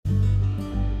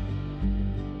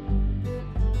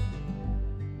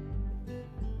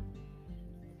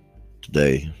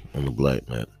Today on the Black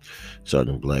Mat,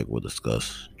 Sergeant Black will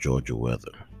discuss Georgia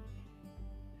weather.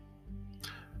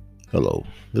 Hello,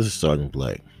 this is Sergeant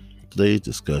Black. Today's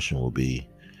discussion will be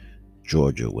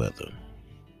Georgia weather.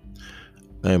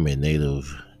 I am a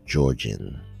native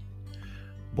Georgian,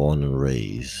 born and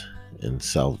raised in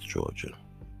South Georgia.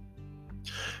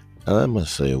 And I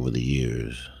must say, over the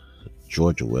years,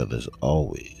 Georgia weather has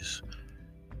always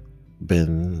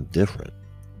been different.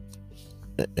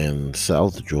 In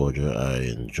South Georgia, I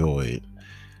enjoyed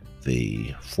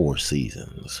the four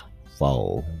seasons: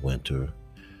 fall, winter,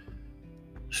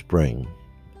 spring,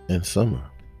 and summer.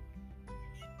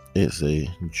 It's a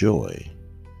joy.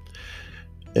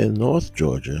 In North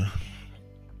Georgia,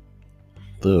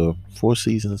 the four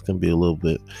seasons can be a little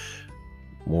bit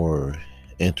more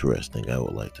interesting, I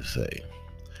would like to say.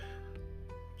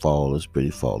 Fall is pretty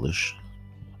fallish.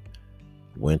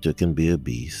 Winter can be a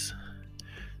beast.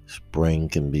 Spring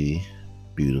can be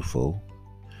beautiful.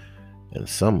 And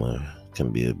summer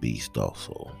can be a beast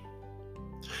also.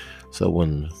 So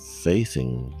when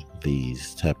facing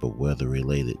these type of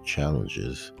weather-related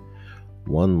challenges,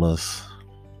 one must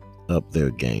up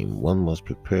their game. One must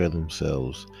prepare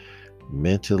themselves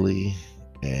mentally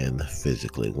and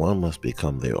physically. One must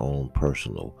become their own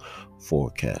personal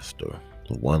forecaster.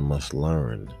 One must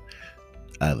learn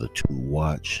either to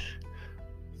watch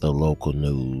the local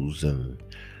news and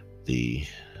the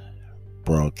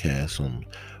broadcasts on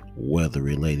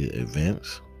weather-related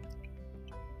events,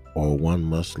 or one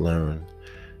must learn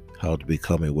how to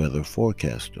become a weather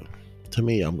forecaster. To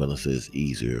me, I'm going to say it's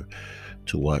easier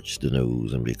to watch the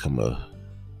news and become a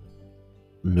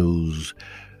news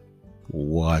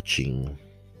watching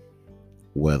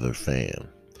weather fan.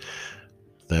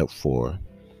 Therefore,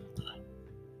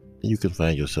 you can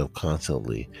find yourself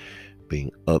constantly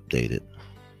being updated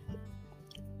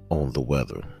on the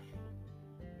weather.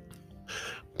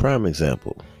 Prime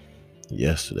example,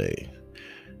 yesterday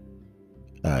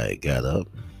I got up,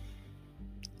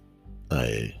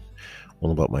 I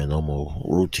went about my normal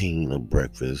routine of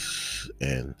breakfast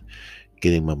and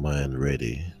getting my mind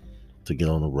ready to get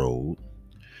on the road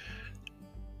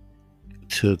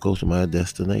to go to my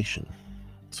destination.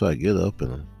 So I get up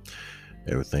and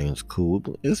everything's cool.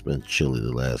 It's been chilly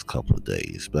the last couple of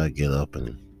days, but I get up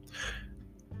and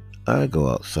I go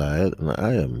outside and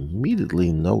I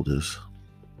immediately notice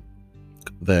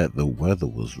that the weather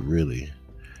was really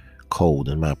cold,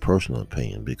 in my personal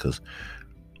opinion, because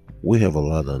we have a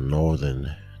lot of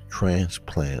northern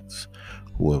transplants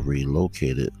who have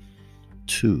relocated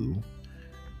to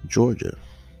Georgia.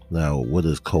 Now, what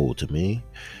is cold to me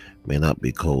may not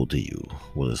be cold to you.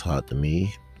 What is hot to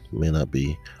me may not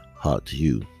be hot to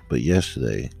you. But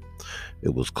yesterday,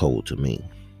 it was cold to me.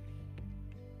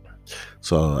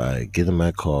 So I get in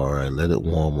my car, I let it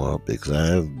warm up because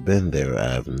I've been there,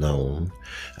 I've known,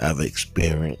 I've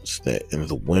experienced that in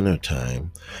the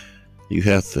wintertime, you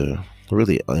have to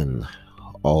really, in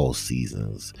all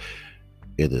seasons,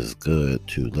 it is good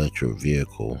to let your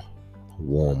vehicle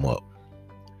warm up.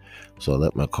 So I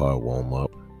let my car warm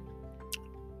up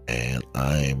and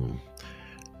I'm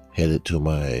headed to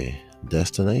my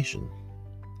destination.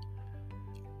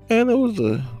 And it was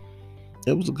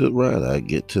a good ride. I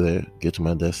get to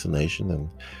my destination, and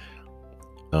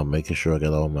I'm making sure I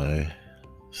got all my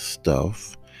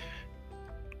stuff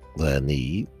that I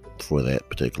need for that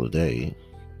particular day.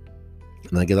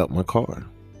 And I get out my car.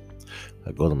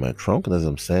 I go to my trunk, and as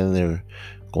I'm standing there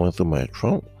going through my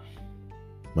trunk,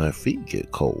 my feet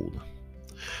get cold.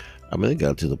 I mean, it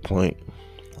got to the point,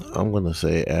 I'm going to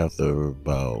say after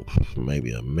about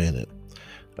maybe a minute,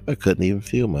 I couldn't even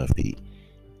feel my feet.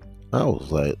 I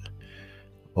was like,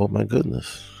 oh my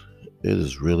goodness, it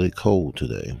is really cold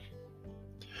today.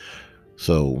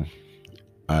 So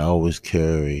I always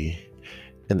carry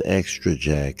an extra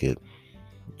jacket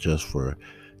just for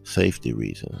safety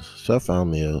reasons. So I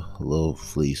found me a little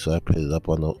fleece, so I put it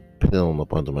on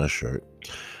up under my shirt.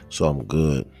 So I'm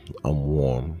good, I'm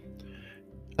warm.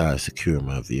 I secure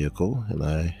my vehicle and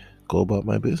I go about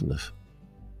my business.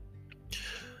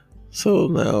 So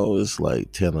now it's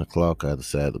like 10 o'clock. I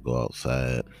decide to go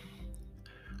outside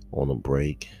on a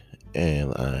break,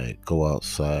 and I go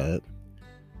outside,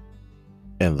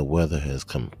 and the weather has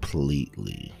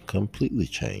completely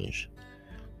changed.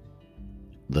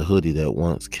 The hoodie that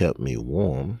once kept me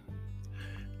warm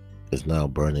is now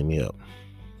burning me up.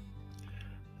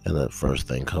 And that first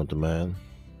thing come to mind,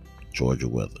 Georgia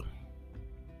weather.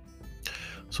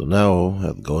 So now I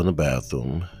have to go in the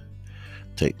bathroom,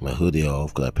 take my hoodie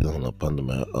off because I put it on up under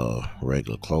my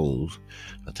regular clothes.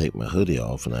 I take my hoodie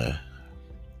off and I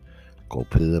go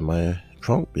put it in my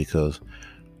trunk because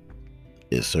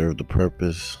it served the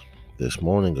purpose this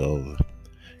morning of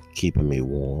keeping me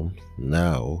warm,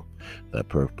 now that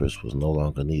purpose was no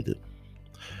longer needed.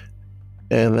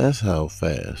 And that's how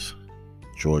fast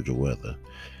Georgia weather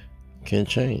can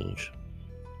change.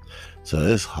 So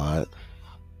it's hot.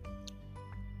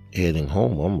 Heading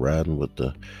home, I'm riding with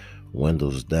the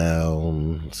windows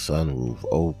down, sunroof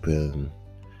open.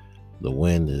 The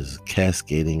wind is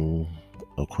cascading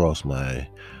across my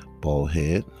bald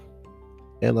head,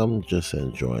 and I'm just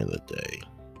enjoying the day.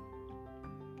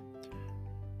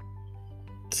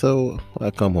 So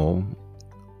I come home,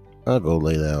 I go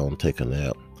lay down, take a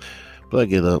nap, but I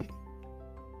get up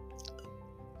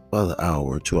about an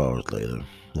hour, 2 hours later.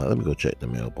 Now let me go check the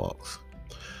mailbox.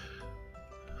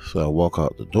 So I walk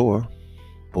out the door,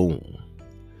 boom.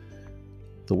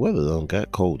 The weather done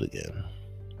got cold again.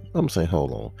 I'm saying,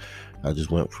 hold on. I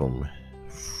just went from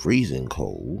freezing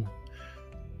cold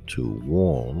to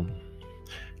warm,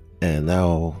 and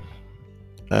now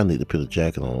I need to put a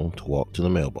jacket on to walk to the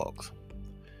mailbox.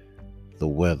 The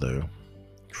weather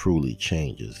truly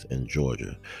changes in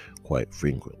Georgia quite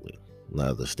frequently.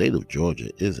 Now, the state of Georgia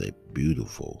is a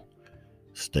beautiful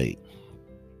state,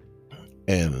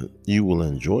 and you will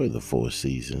enjoy the 4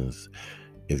 seasons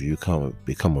if you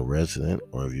become a resident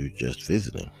or if you're just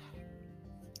visiting.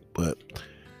 But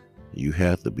you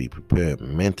have to be prepared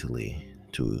mentally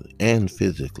and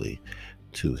physically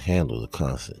to handle the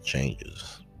constant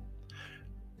changes.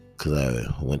 Because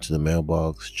I went to the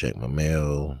mailbox, checked my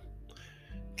mail,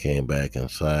 came back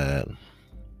inside,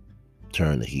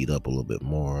 turned the heat up a little bit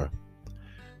more,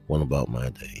 went about my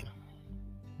day.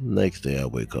 Next day I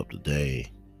wake up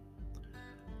today,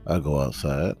 I go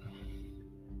outside,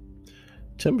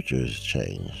 temperatures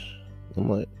change. I'm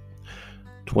like,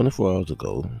 24 hours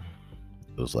ago,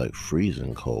 it was like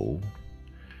freezing cold.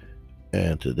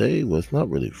 And today was not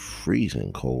really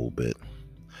freezing cold, but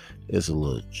it's a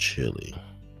little chilly.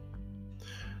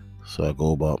 So I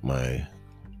go about my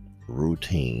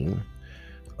routine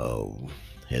of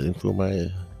heading for my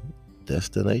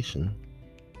destination.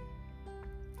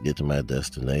 Get to my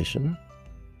destination.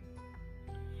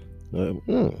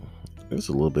 It's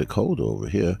a little bit colder over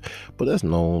here, but that's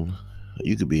known.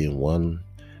 You could be in one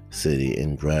city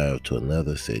and drive to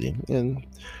another city, and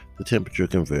the temperature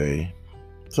can vary.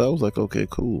 So I was like, okay,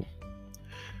 cool.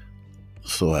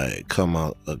 So I come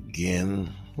out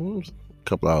again a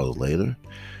couple hours later,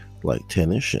 like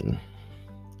 10ish, and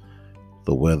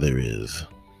the weather is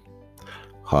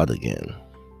hot again.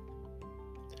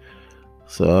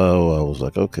 So I was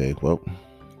like, okay, well,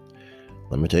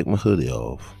 let me take my hoodie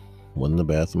off. Went in the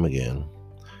bathroom again,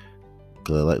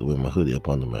 because I like to wear my hoodie up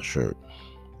under my shirt.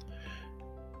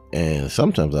 And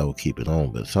sometimes I would keep it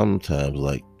on, but sometimes,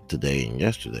 like today and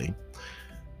yesterday,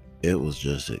 it was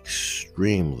just an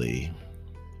extreme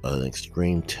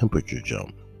temperature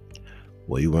jump,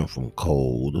 where you went from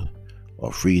cold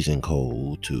or freezing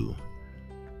cold to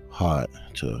hot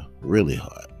to really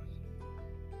hot.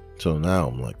 So now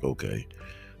I'm like, okay,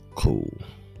 cool.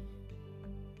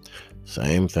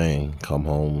 Same thing, come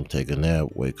home, take a nap,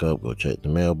 wake up, go check the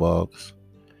mailbox,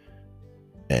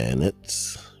 and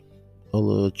it's a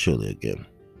little chilly again.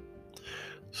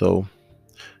 So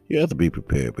you have to be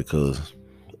prepared, because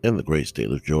in the great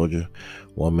state of Georgia,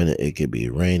 1 minute it could be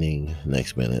raining,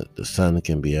 next minute the sun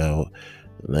can be out,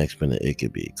 next minute it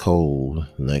could be cold,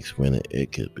 next minute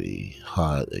it could be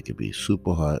hot, it could be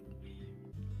super hot.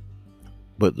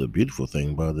 But the beautiful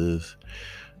thing about it is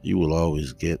you will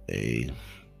always get a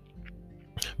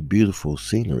beautiful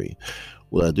scenery.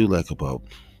 What I do like about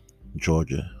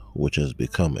Georgia, which has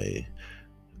become a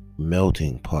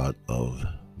melting pot of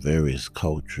various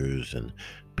cultures and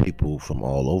people from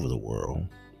all over the world.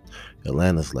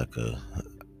 Atlanta's like a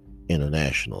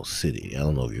international city. I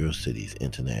don't know if your city's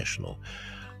international,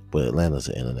 but Atlanta's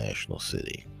an international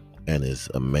city. And it's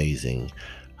amazing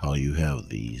how you have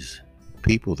these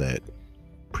people that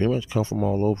pretty much come from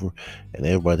all over, and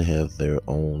everybody has their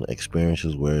own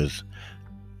experiences, whereas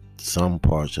some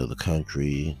parts of the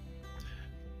country,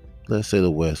 let's say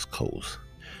the West Coast,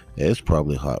 it's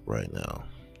probably hot right now.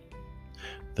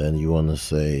 Then you want to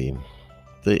say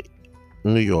the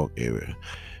New York area,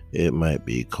 it might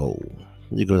be cold.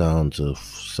 You go down to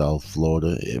South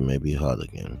Florida, it may be hot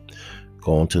again.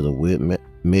 Going to the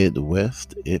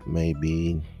Midwest, it may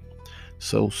be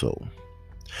so-so.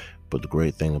 But the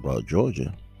great thing about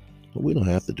Georgia, we don't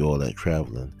have to do all that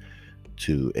traveling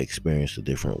to experience the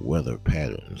different weather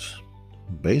patterns.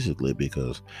 Basically,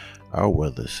 because our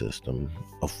weather system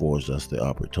affords us the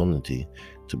opportunity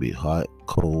to be hot,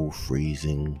 cold,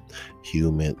 freezing,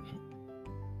 humid,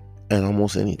 at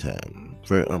almost any time.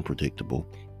 Very unpredictable.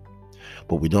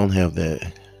 But we don't have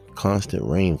that constant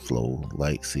rain flow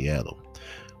like Seattle.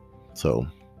 So,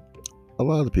 a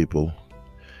lot of people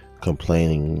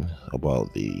complaining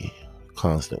about the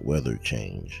constant weather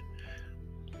change.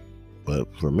 But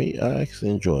for me, I actually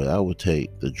enjoy it. I would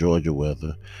take the Georgia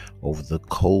weather over the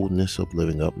coldness of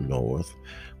living up north.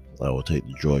 I would take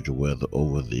the Georgia weather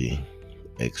over the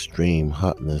extreme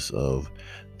hotness of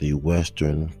the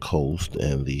western coast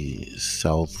and the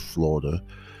South Florida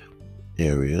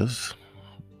areas.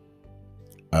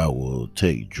 I will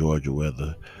take Georgia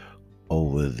weather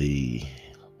over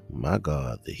my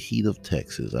God, the heat of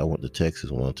Texas. I went to Texas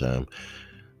one time.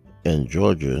 In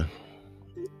Georgia,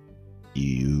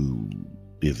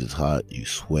 if it's hot, you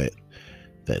sweat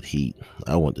that heat.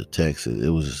 I went to Texas. It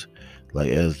was like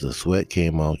as the sweat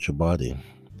came out your body,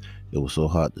 it was so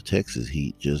hot the Texas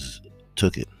heat just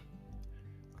took it.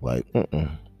 Like,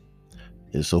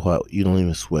 it's so hot you don't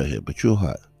even sweat here, but you're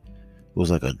hot. It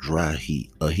was like a dry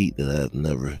heat, a heat that I've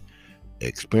never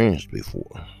experienced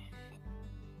before.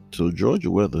 So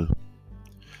Georgia weather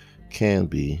can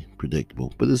be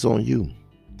predictable, but it's on you.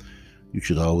 You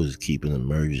should always keep an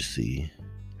emergency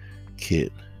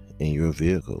kit in your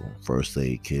vehicle. First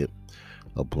aid kit,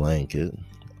 a blanket,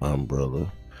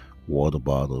 umbrella, water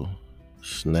bottle,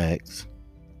 snacks.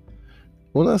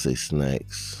 When I say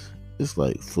snacks, it's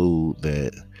like food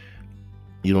that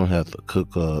you don't have to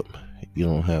cook up, you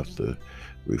don't have to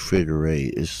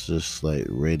refrigerate. It's just like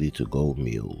ready to go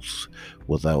meals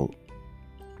without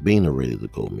being a ready to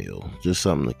go meal. Just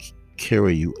something to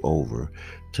carry you over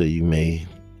till you may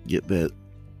get that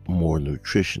more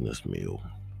nutritious meal.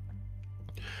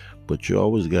 But you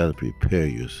always got to prepare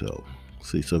yourself.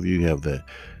 See, so if you have that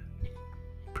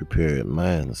prepared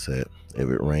mindset, if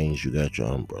it rains, you got your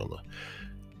umbrella.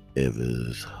 If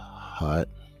it's hot,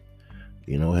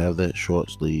 have that short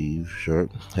sleeve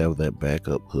shirt, have that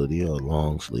backup hoodie or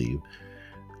long sleeve,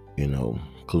 because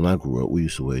when I grew up, we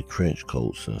used to wear trench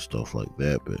coats and stuff like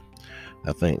that. But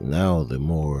I think now the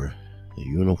more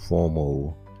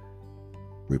uniform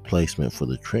replacement for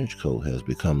the trench coat has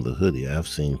become the hoodie. I've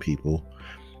seen people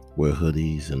wear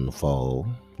hoodies in the fall,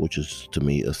 which is to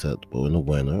me acceptable. In the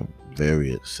winter,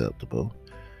 very acceptable.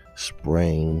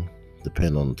 Spring,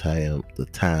 depending on the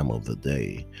time of the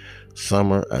day.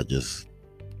 Summer, I just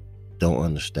don't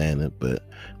understand it, but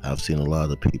I've seen a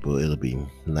lot of people, it'll be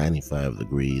 95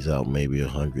 degrees out, maybe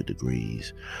 100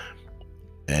 degrees,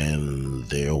 and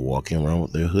they're walking around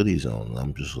with their hoodies on.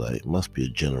 I'm just like, it must be a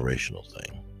generational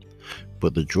thing.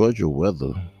 But the Georgia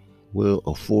weather will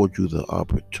afford you the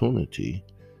opportunity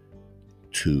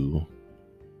to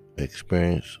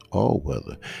experience all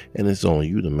weather, and it's on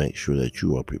you to make sure that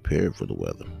you are prepared for the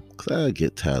weather. Because I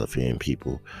get tired of hearing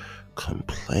people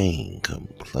complain.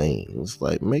 It's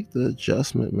like, make the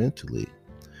adjustment mentally.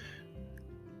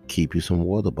 Keep you some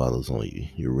water bottles on you,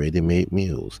 your ready-made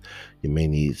meals. You may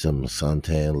need some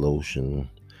suntan lotion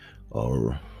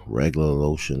or regular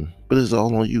lotion, but it's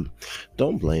all on you.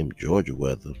 Don't blame Georgia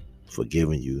weather for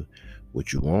giving you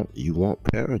what you want. You want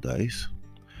paradise,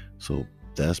 so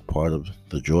that's part of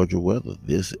the Georgia weather.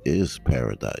 This is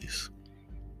paradise.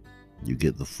 You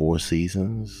get the 4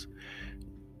 seasons.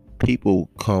 People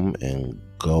come and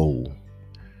go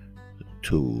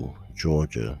to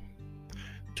Georgia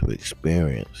to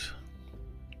experience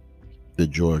the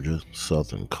Georgia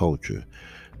Southern culture.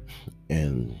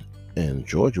 And in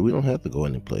Georgia, we don't have to go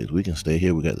anyplace. We can stay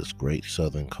here. We got this great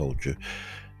Southern culture.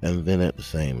 And then at the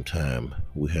same time,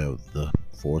 we have the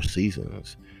 4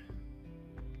 seasons.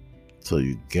 So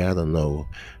you gotta know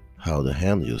how to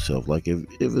handle yourself. Like if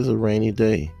it's a rainy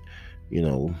day,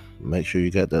 make sure you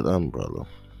got that umbrella.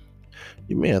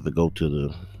 You may have to go to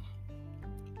the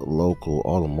local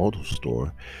automotive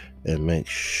store and make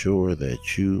sure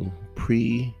that you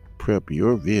pre-prep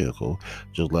your vehicle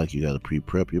just like you got to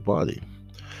pre-prep your body.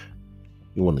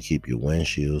 You want to keep your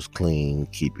windshields clean,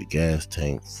 keep your gas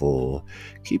tank full,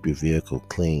 keep your vehicle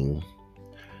clean.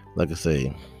 Like I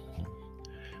say,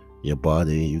 your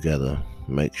body, you got to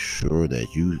make sure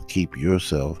that you keep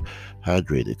yourself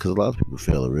hydrated, because a lot of people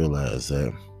fail to realize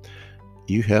that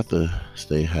you have to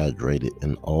stay hydrated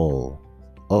in all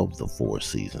of the 4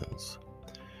 seasons.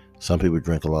 Some people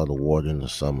drink a lot of water in the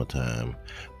summertime,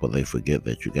 but they forget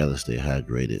that you got to stay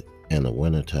hydrated in the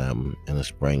wintertime, in the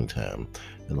springtime,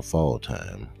 in the fall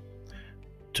time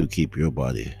to keep your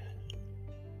body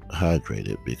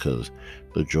hydrated, because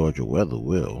the Georgia weather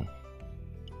will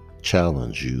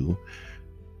challenge you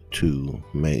to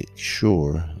make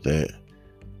sure that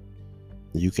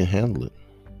you can handle it,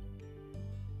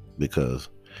 because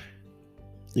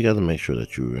you got to make sure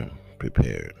that you're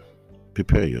prepared.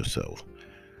 Prepare yourself.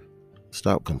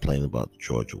 Stop complaining about the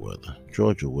Georgia weather.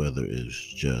 Georgia weather is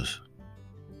just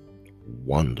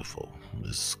wonderful.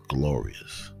 It's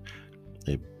glorious.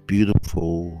 A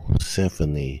beautiful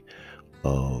symphony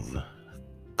of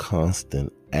constant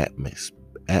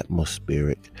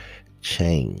atmospheric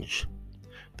change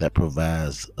that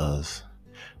provides us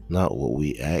not what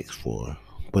we ask for,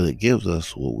 but it gives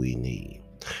us what we need.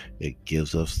 It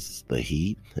gives us the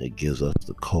heat, it gives us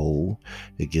the cold,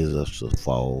 it gives us the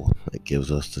fall, it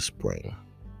gives us the spring.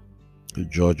 The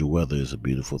Georgia weather is a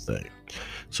beautiful thing.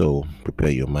 So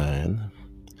prepare your mind,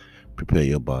 prepare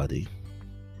your body,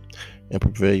 and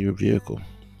prepare your vehicle.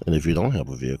 And if you don't have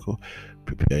a vehicle,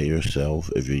 prepare yourself.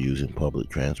 If you're using public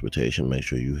transportation, make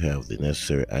sure you have the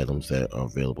necessary items that are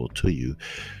available to you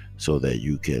so that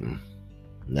you can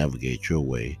navigate your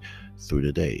way through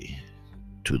the day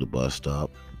to the bus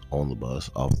stop, on the bus,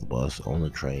 off the bus, on the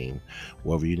train,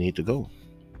 wherever you need to go.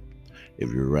 If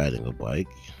you're riding a bike,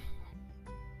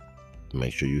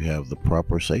 make sure you have the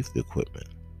proper safety equipment.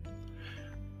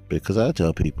 Because I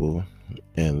tell people,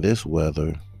 in this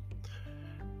weather,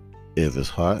 if it's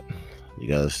hot, you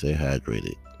gotta stay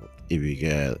hydrated. If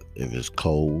it's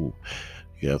cold,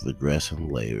 you have to dress in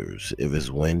layers. If it's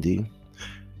windy,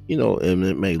 and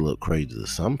it may look crazy to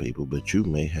some people, but you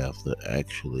may have to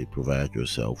actually provide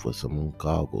yourself with some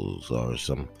goggles or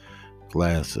some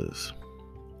glasses.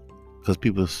 Because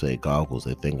people say goggles,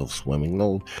 they think of swimming.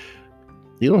 No,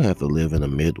 you don't have to live in the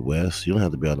Midwest. You don't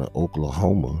have to be out in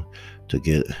Oklahoma to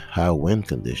get high wind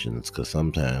conditions, because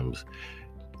sometimes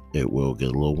it will get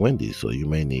a little windy. So you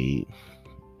may need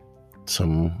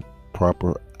some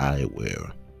proper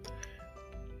eyewear,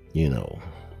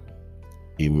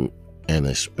 and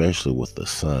especially with the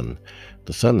sun.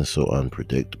 The sun is so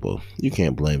unpredictable. You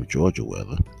can't blame Georgia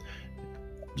weather.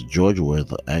 The Georgia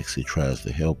weather actually tries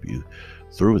to help you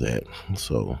through that.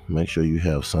 So make sure you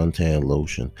have suntan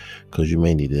lotion, because you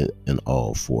may need it in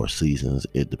all 4 seasons.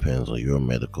 It depends on your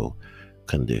medical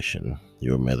condition,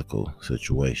 your medical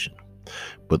situation.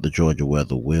 But the Georgia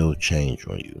weather will change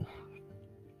on you.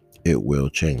 It will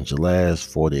change. The last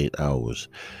 48 hours,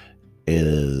 it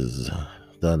has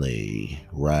done a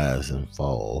rise and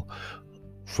fall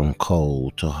from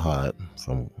cold to hot,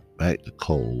 from back to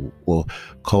cold. Well,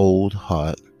 cold,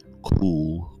 hot,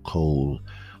 cool, cold,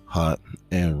 hot,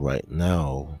 and right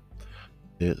now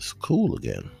it's cool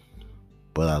again.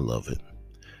 But I love it.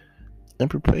 And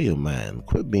prepare your mind.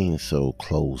 Quit being so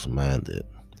closed-minded.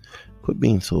 Quit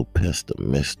being so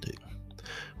pessimistic.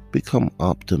 Become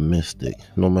optimistic.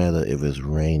 No matter if it's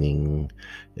raining,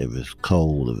 if it's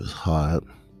cold, if it's hot,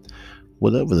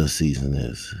 whatever the season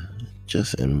is,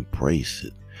 just embrace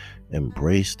it.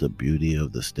 Embrace the beauty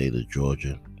of the state of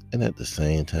Georgia, and at the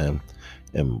same time,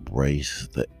 embrace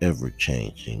the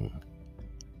ever-changing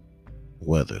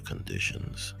weather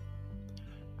conditions.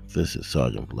 This is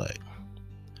Sergeant Black.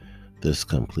 This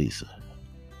completes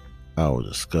our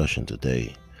discussion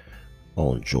today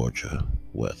on Georgia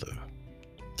weather.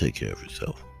 Take care of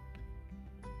yourself.